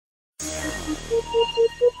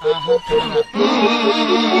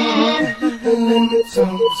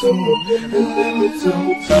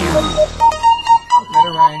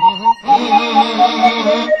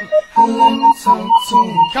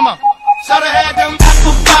Come on. Shoulda had them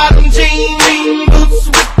apple bottom jean boots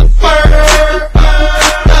with the fur.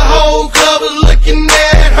 The whole club was looking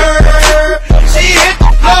at her. She hit the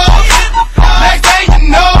floor. Next thing you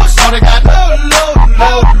know, shoulda got low.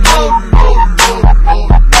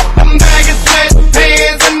 Them baggy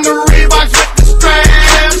sweatpants and the Reeboks with the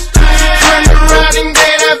straps. Turned around and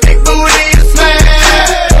gave that big booty a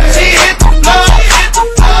smash. She hit the floor.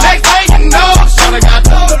 Next thing you know, shoulda got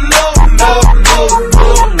low.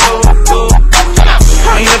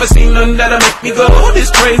 I ain't never seen nothing that'll make me go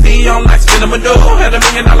this crazy on like spinning my dough. Had $1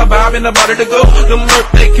 million vibe in the body to go. Them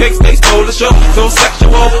birthday cakes, they stole the show. So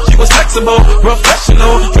sexual, she was flexible,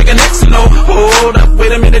 professional, drinking Xano. Hold up,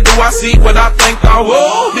 wait a minute, do I see what I think?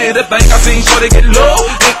 Oh, did the thing I seen, sure to get low.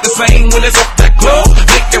 Ain't the same when it's up that close.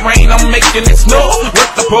 Make it rain, I'm making it snow.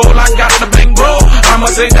 Work the pole, I got the bang bro. I'ma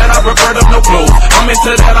say that I prefer them no clothes. I'm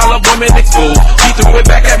into that, I love women exposed. She threw it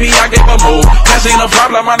back at me, I gave her more. Cash ain't a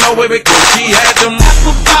problem, I know where it goes. She had them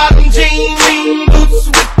apple bottom jean boots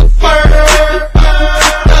with the fur.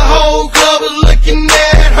 The whole club was looking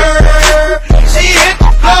at her. She hit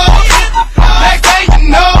the floor. Next thing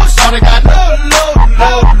you know, shorty got low.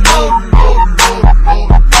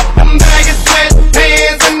 Them baggy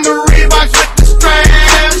sweatpants and the Reeboks with the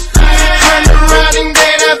straps. Turned around and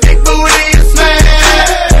gave that big booty a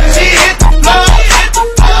smash. She hit the floor.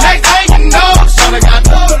 Next thing you know, shorty got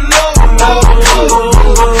low.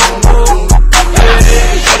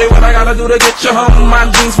 What I gotta do to get you home? My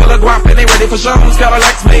jeans full of guap and they ready for shows.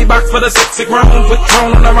 Cadillacs, Maybachs for the sexy grown.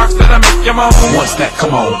 Patron on the rocks that'll make you moan. 1 stack,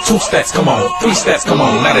 come on. 2 stacks, come on. 3 stacks, come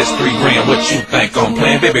on. Now that's $3 grand. What you think I'm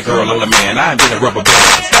playing? Baby girl, I'm the man. I ain't been a rubber band.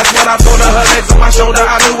 That's what I told her. Her legs on my shoulder.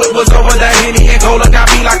 I knew it was over. That Henny and Cola got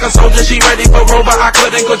me like a soldier. She ready for Rover. I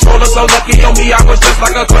couldn't control her. So lucky on me, I was just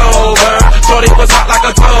like a clover. Shorty was hot like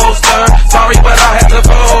a toaster. Sorry, but I had to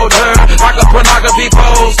fold her like a pornography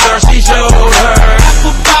poster. She showed her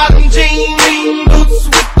apple bottom jean boots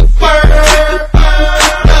with the fur.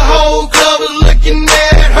 The whole club was looking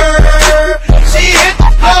at her. She hit the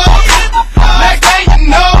floor. Next thing you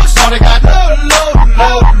know, shorty got low.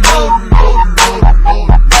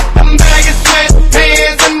 Them baggy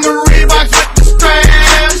sweatpants and the Reeboks with the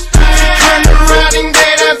straps. Turned around and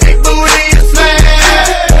gave that big booty a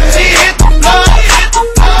smash. She hit the floor.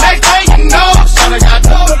 Next thing you know, shorty got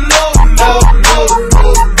low.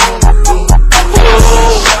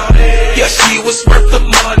 Yeah, she was worth the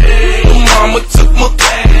money. The mama took my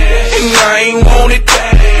cash, and I ain't want it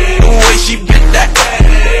back. The way she bit that ass,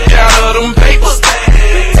 got her them papers,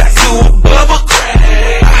 tattoo above her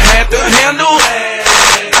crack. I had to handle that.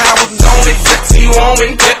 I was on it, sexy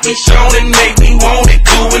woman, kept me shown and made me want it.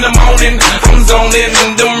 2 in the morning, I'm zoning,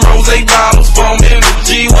 and them rose bottles foaming.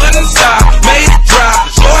 She wouldn't stop, made it drop.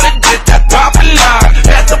 Shorty did that poppin' line,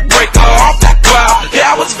 had to break her off that cloud.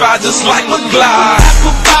 Yeah, I was fine just like a glide.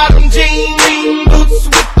 Apple bottom jean boots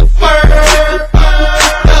with the fur.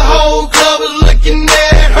 The whole club was looking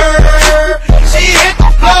at her. She hit the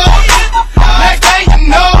floor. Next thing you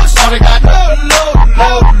know, shorty got low.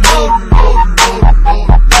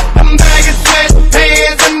 Them baggy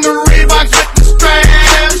sweatpants and the Reeboks with the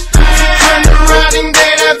straps. Turned around and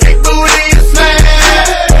gave that big booty a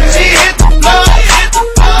smash. She hit the floor.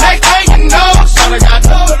 Next thing you know, shorty got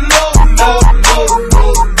low.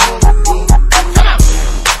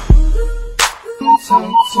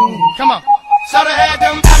 Come on. Shoulda had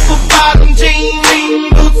them apple bottom jean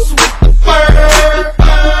boots with the fur.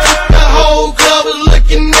 The whole club was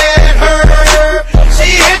looking at her.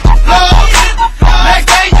 She hit the floor. Next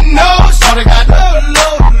thing you know, shoulda got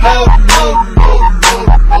low.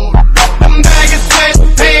 Them baggy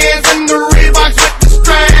sweatpants and the Reeboks with the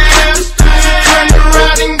straps. Turned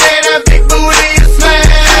around and gave that big booty a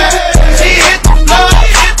smash. She hit the floor.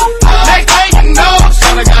 Next thing you know,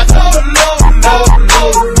 shoulda got low.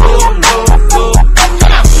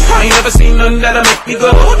 I ain't never seen nothing that'll make me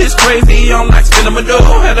go this crazy on like spinning my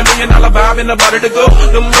dough. Had $1 million vibe in the body to go.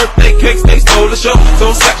 Them birthday cakes, they stole the show.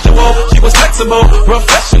 So sexual, she was flexible,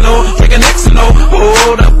 professional, drinking Xano.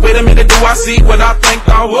 Hold up, wait a minute, do I see what I think?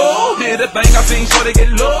 Oh, did the thing I seen, sure to get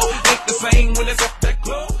low. Ain't the same when it's up.